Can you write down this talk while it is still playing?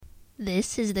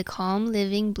This is the Calm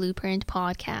Living Blueprint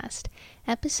Podcast,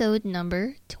 episode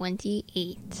number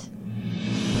 28.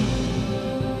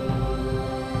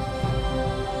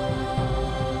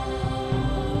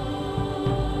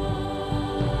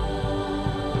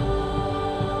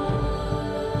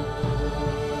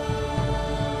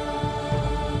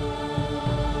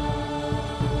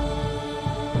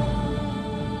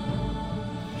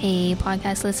 Hey,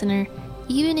 podcast listener.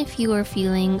 Even if you are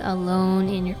feeling alone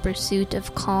in your pursuit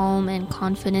of calm and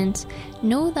confidence,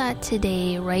 know that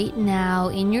today, right now,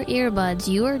 in your earbuds,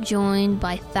 you are joined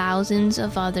by thousands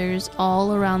of others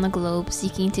all around the globe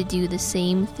seeking to do the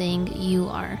same thing you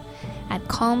are. At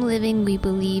Calm Living, we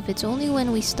believe it's only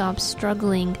when we stop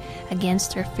struggling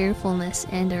against our fearfulness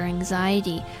and our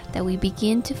anxiety that we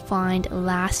begin to find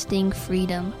lasting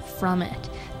freedom from it,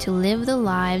 to live the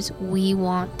lives we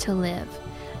want to live.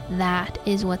 That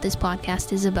is what this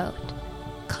podcast is about.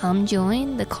 Come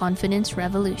join the confidence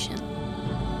revolution.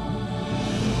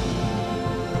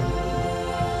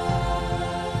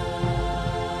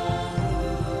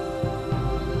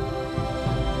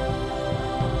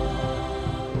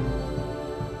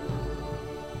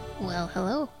 Well,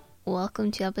 hello.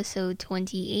 Welcome to episode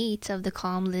 28 of the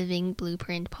Calm Living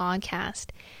Blueprint Podcast.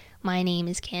 My name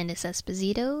is Candice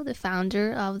Esposito, the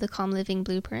founder of the Calm Living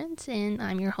Blueprint, and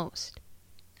I'm your host.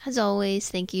 As always,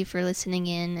 thank you for listening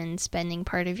in and spending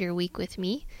part of your week with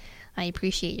me. I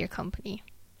appreciate your company.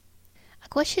 A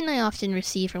question I often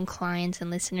receive from clients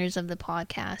and listeners of the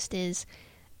podcast is,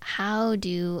 how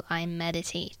do I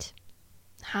meditate?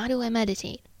 How do I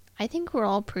meditate? I think we're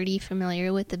all pretty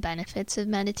familiar with the benefits of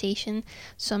meditation,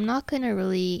 so I'm not going to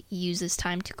really use this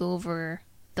time to go over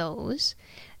those.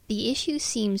 The issue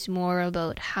seems more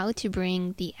about how to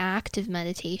bring the act of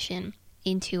meditation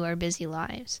into our busy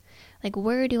lives. Like,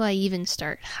 where do I even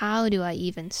start? How do I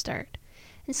even start?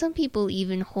 And some people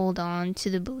even hold on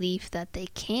to the belief that they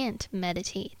can't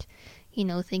meditate,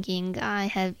 thinking, I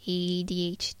have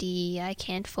ADHD, I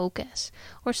can't focus,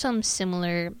 or some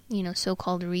similar,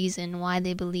 so-called reason why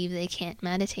they believe they can't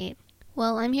meditate.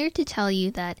 Well, I'm here to tell you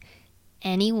that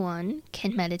anyone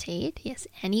can meditate. Yes,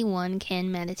 anyone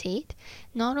can meditate.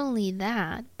 Not only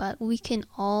that, but we can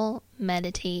all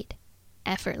meditate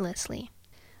effortlessly.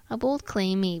 A bold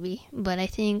claim maybe, but I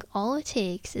think all it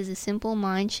takes is a simple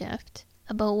mind shift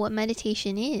about what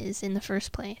meditation is in the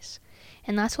first place.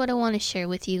 And that's what I want to share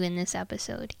with you in this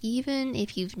episode. Even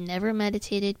if you've never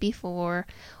meditated before,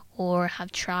 or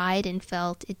have tried and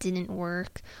felt it didn't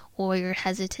work, or you're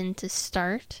hesitant to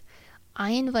start,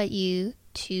 I invite you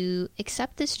to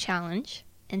accept this challenge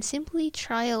and simply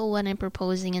try out what I'm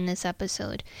proposing in this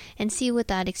episode and see what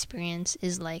that experience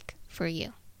is like for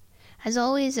you. As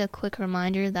always, a quick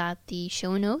reminder that the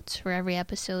show notes for every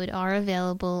episode are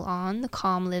available on the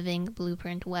Calm Living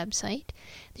Blueprint website.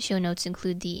 The show notes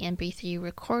include the MP3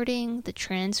 recording, the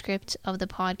transcript of the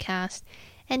podcast,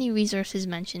 any resources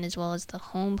mentioned, as well as the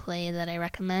home play that I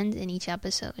recommend in each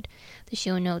episode. The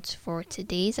show notes for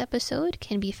today's episode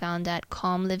can be found at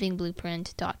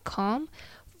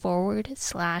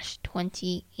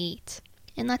calmlivingblueprint.com/28.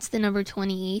 And that's the number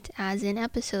 28 as in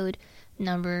episode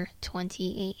number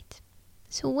 28.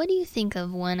 So what do you think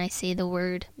of when I say the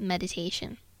word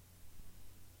meditation?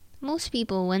 Most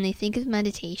people, when they think of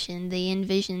meditation, they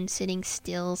envision sitting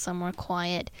still somewhere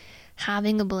quiet,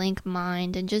 having a blank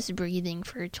mind, and just breathing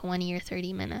for 20 or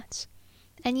 30 minutes.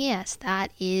 And yes,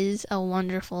 that is a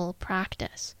wonderful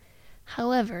practice.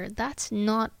 However, that's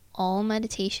not all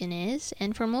meditation is,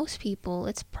 and for most people,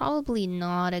 it's probably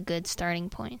not a good starting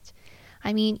point.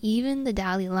 I mean, even the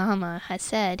Dalai Lama has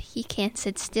said he can't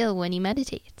sit still when he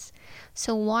meditates.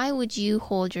 So why would you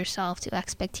hold yourself to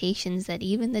expectations that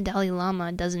even the Dalai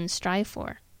Lama doesn't strive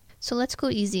for? So let's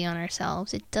go easy on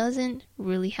ourselves. It doesn't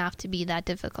really have to be that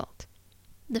difficult.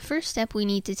 The first step we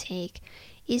need to take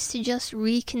is to just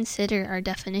reconsider our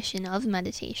definition of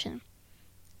meditation.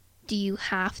 Do you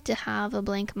have to have a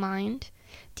blank mind?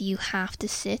 Do you have to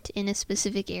sit in a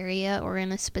specific area or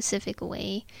in a specific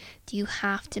way? Do you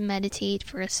have to meditate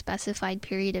for a specified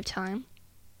period of time?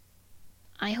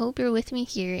 I hope you're with me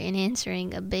here in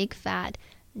answering a big fat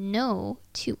no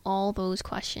to all those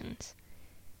questions.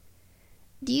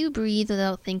 Do you breathe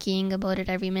without thinking about it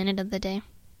every minute of the day?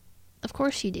 Of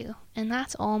course you do, and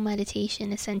that's all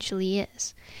meditation essentially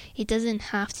is. It doesn't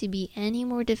have to be any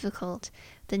more difficult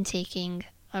than taking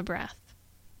a breath.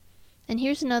 And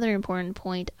here's another important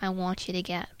point I want you to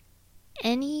get.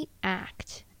 Any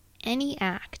act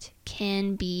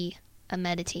can be a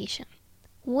meditation.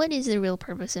 What is the real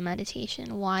purpose of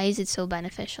meditation? Why is it so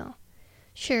beneficial?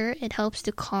 Sure, it helps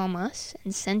to calm us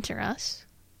and center us.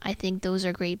 I think those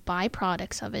are great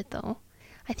byproducts of it though.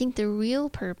 I think the real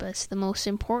purpose, the most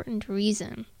important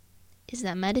reason, is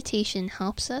that meditation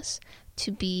helps us to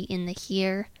be in the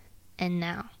here and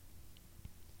now.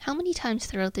 How many times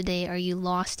throughout the day are you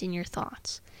lost in your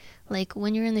thoughts? Like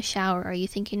when you're in the shower, are you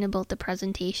thinking about the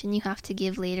presentation you have to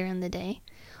give later in the day?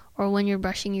 Or when you're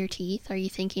brushing your teeth, are you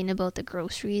thinking about the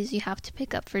groceries you have to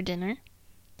pick up for dinner?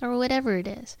 Or whatever it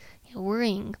is,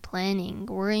 worrying, planning,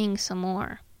 worrying some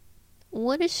more.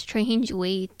 What a strange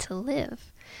way to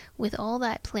live. With all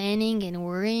that planning and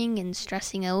worrying and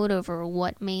stressing out over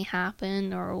what may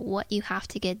happen or what you have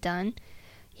to get done,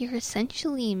 you're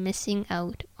essentially missing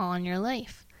out on your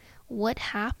life. What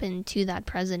happened to that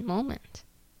present moment?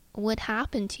 What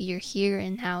happened to your here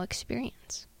and now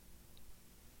experience?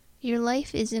 Your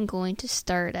life isn't going to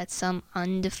start at some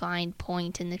undefined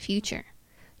point in the future.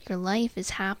 Your life is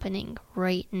happening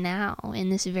right now in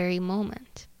this very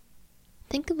moment.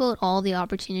 Think about all the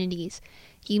opportunities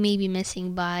you may be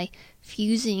missing by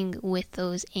fusing with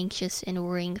those anxious and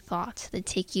worrying thoughts that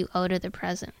take you out of the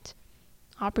present.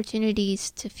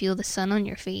 Opportunities to feel the sun on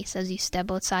your face as you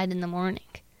step outside in the morning.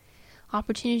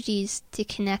 Opportunities to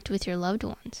connect with your loved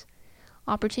ones.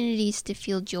 Opportunities to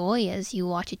feel joy as you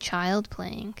watch a child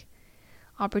playing.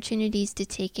 Opportunities to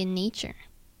take in nature.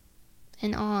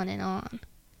 And on and on.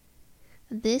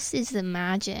 This is the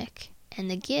magic and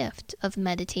the gift of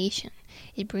meditation.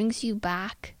 It brings you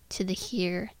back to the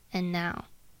here and now.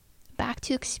 Back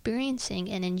to experiencing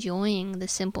and enjoying the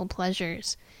simple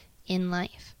pleasures in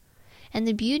life. And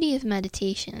the beauty of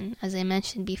meditation, as I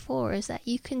mentioned before, is that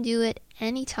you can do it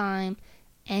anytime,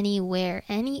 anywhere.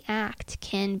 Any act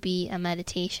can be a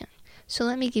meditation. So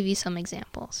let me give you some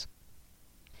examples.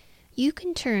 You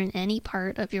can turn any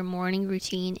part of your morning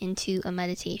routine into a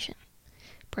meditation.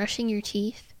 Brushing your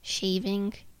teeth,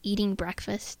 shaving, eating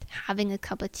breakfast, having a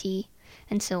cup of tea,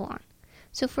 and so on.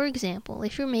 So for example,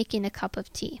 if you're making a cup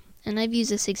of tea, and I've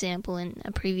used this example in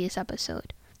a previous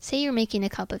episode, say you're making a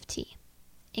cup of tea.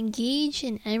 Engage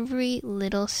in every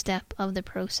little step of the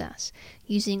process,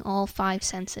 using all 5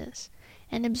 senses,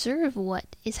 and observe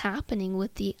what is happening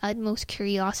with the utmost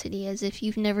curiosity as if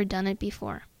you've never done it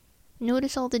before.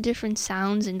 Notice all the different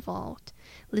sounds involved,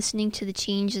 listening to the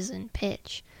changes in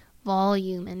pitch,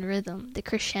 volume and rhythm, the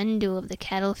crescendo of the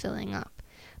kettle filling up,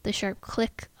 the sharp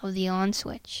click of the on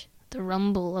switch, the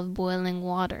rumble of boiling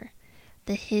water,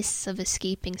 the hiss of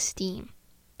escaping steam,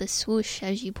 the swoosh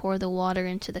as you pour the water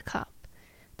into the cup,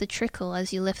 the trickle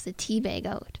as you lift the tea bag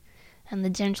out, and the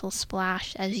gentle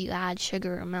splash as you add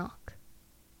sugar or milk.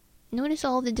 Notice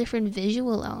all the different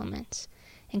visual elements,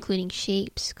 including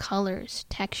shapes, colors,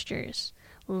 textures,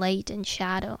 light and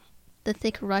shadow, the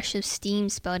thick rush of steam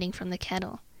spouting from the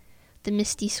kettle, the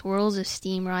misty swirls of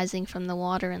steam rising from the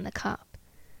water in the cup,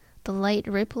 the light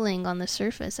rippling on the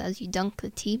surface as you dunk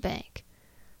the tea bag,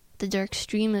 the dark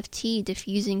stream of tea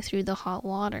diffusing through the hot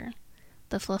water,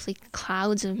 the fluffy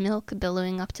clouds of milk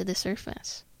billowing up to the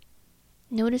surface.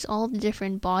 Notice all the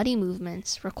different body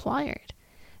movements required,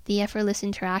 the effortless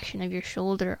interaction of your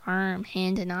shoulder, arm,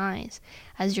 hand, and eyes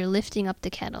as you're lifting up the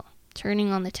kettle,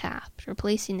 turning on the tap,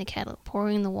 replacing the kettle,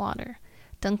 pouring the water,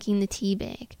 dunking the tea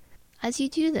bag. As you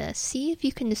do this, see if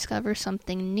you can discover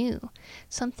something new,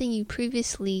 something you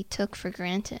previously took for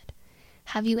granted.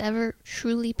 Have you ever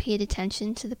truly paid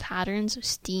attention to the patterns of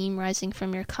steam rising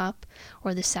from your cup,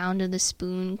 or the sound of the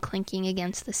spoon clinking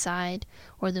against the side,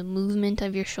 or the movement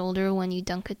of your shoulder when you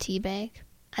dunk a tea bag?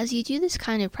 As you do this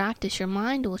kind of practice, your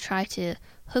mind will try to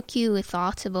hook you with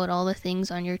thoughts about all the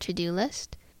things on your to-do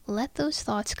list. Let those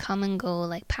thoughts come and go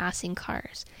like passing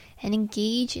cars, and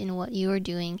engage in what you are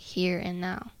doing here and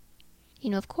now.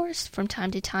 Of course, from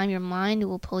time to time, your mind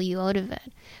will pull you out of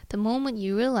it. The moment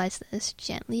you realize this,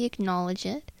 gently acknowledge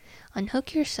it,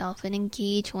 unhook yourself, and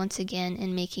engage once again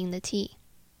in making the tea.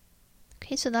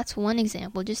 Okay, so that's one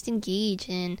example. Just engage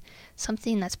in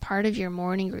something that's part of your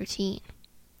morning routine.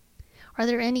 Are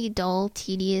there any dull,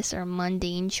 tedious, or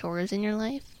mundane chores in your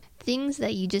life? Things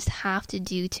that you just have to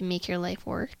do to make your life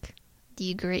work? Do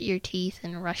you grit your teeth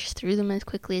and rush through them as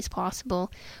quickly as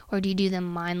possible? Or do you do them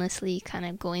mindlessly, kind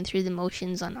of going through the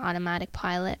motions on automatic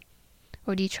pilot?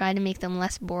 Or do you try to make them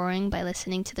less boring by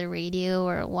listening to the radio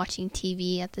or watching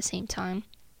TV at the same time?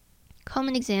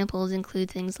 Common examples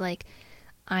include things like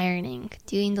ironing,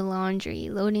 doing the laundry,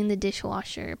 loading the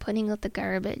dishwasher, putting out the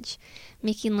garbage,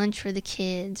 making lunch for the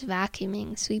kids,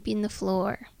 vacuuming, sweeping the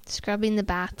floor, scrubbing the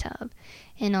bathtub,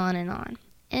 and on and on.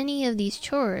 Any of these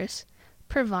chores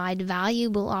provide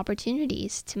valuable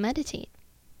opportunities to meditate.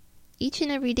 Each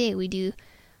and every day we do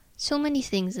so many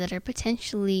things that are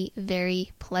potentially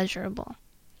very pleasurable,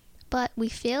 but we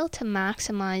fail to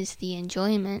maximize the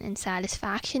enjoyment and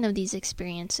satisfaction of these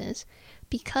experiences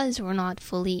because we're not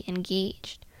fully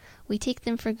engaged. We take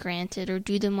them for granted or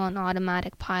do them on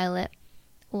automatic pilot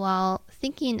while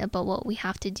thinking about what we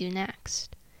have to do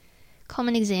next.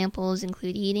 Common examples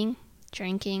include eating,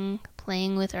 drinking,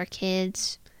 playing with our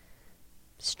kids,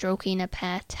 stroking a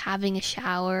pet, having a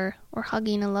shower, or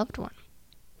hugging a loved one.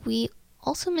 We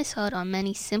also miss out on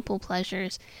many simple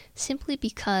pleasures simply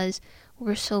because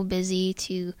we're so busy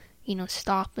to,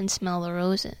 stop and smell the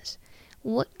roses.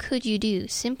 What could you do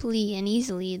simply and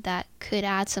easily that could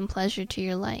add some pleasure to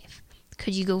your life?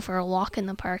 Could you go for a walk in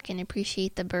the park and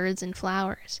appreciate the birds and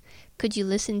flowers? Could you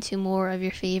listen to more of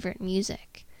your favorite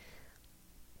music?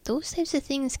 Those types of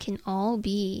things can all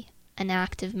be an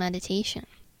act of meditation.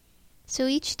 So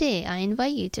each day I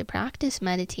invite you to practice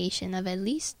meditation of at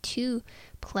least 2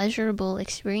 pleasurable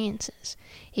experiences.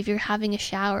 If you're having a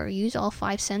shower, use all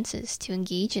 5 senses to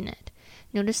engage in it.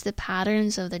 Notice the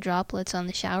patterns of the droplets on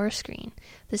the shower screen,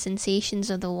 the sensations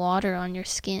of the water on your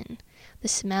skin, the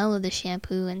smell of the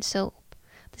shampoo and soap,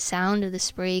 the sound of the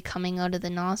spray coming out of the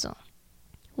nozzle.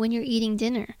 When you're eating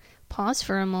dinner, pause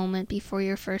for a moment before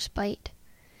your first bite,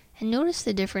 and notice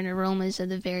the different aromas of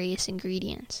the various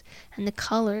ingredients, and the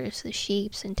colors, the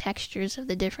shapes, and textures of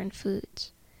the different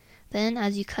foods. Then,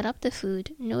 as you cut up the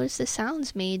food, notice the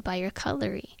sounds made by your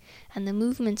cutlery, and the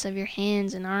movements of your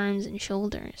hands and arms and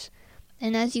shoulders.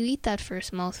 And as you eat that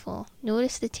first mouthful,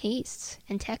 notice the tastes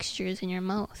and textures in your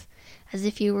mouth, as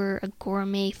if you were a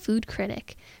gourmet food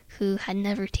critic who had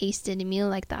never tasted a meal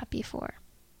like that before.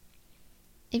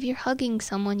 If you're hugging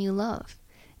someone you love,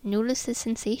 notice the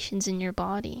sensations in your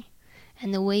body,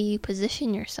 and the way you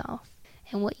position yourself,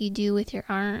 and what you do with your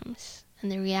arms,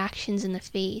 and the reactions in the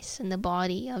face and the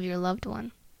body of your loved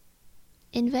one.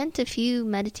 Invent a few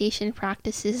meditation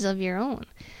practices of your own,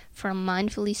 from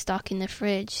mindfully stocking the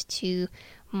fridge to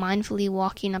mindfully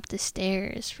walking up the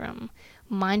stairs, from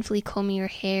mindfully combing your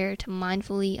hair to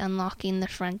mindfully unlocking the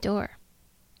front door.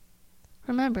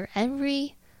 Remember,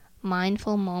 every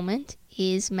mindful moment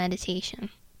is meditation,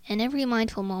 and every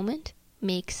mindful moment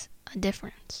makes a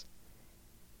difference.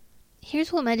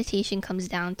 Here's what meditation comes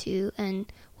down to, and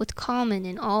what's common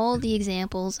in all the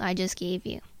examples I just gave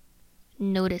you.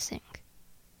 Noticing.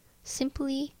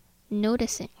 Simply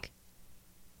noticing.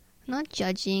 Not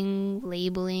judging,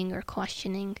 labeling, or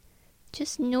questioning.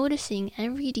 Just noticing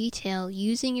every detail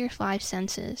using your 5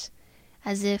 senses,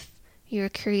 as if you're a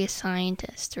curious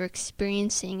scientist or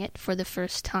experiencing it for the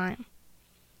first time.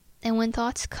 And when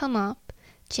thoughts come up,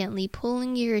 gently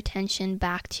pulling your attention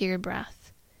back to your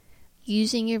breath,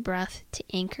 using your breath to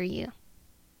anchor you.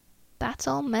 That's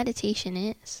all meditation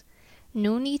is.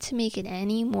 No need to make it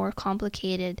any more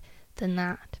complicated than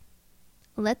that.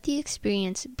 Let the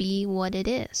experience be what it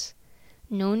is.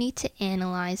 No need to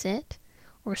analyze it,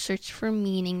 or search for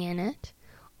meaning in it,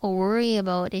 or worry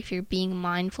about if you're being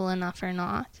mindful enough or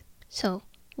not. So,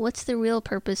 what's the real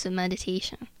purpose of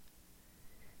meditation?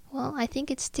 Well, I think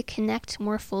it's to connect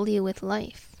more fully with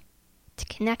life, to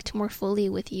connect more fully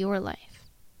with your life.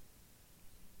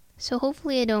 So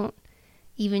hopefully I don't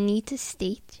even need to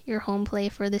state your home play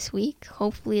for this week.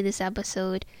 Hopefully this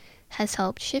episode has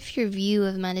helped shift your view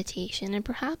of meditation and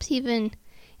perhaps even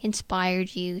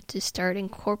inspired you to start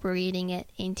incorporating it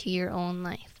into your own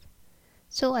life.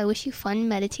 So I wish you fun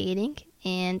meditating,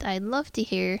 and I'd love to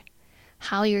hear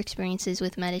how your experiences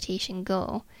with meditation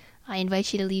go. I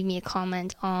invite you to leave me a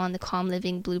comment on the Calm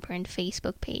Living Blueprint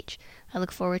Facebook page. I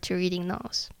look forward to reading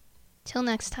those. Till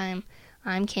next time,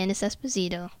 I'm Candice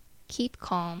Esposito. Keep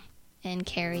calm and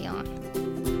carry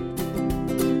on.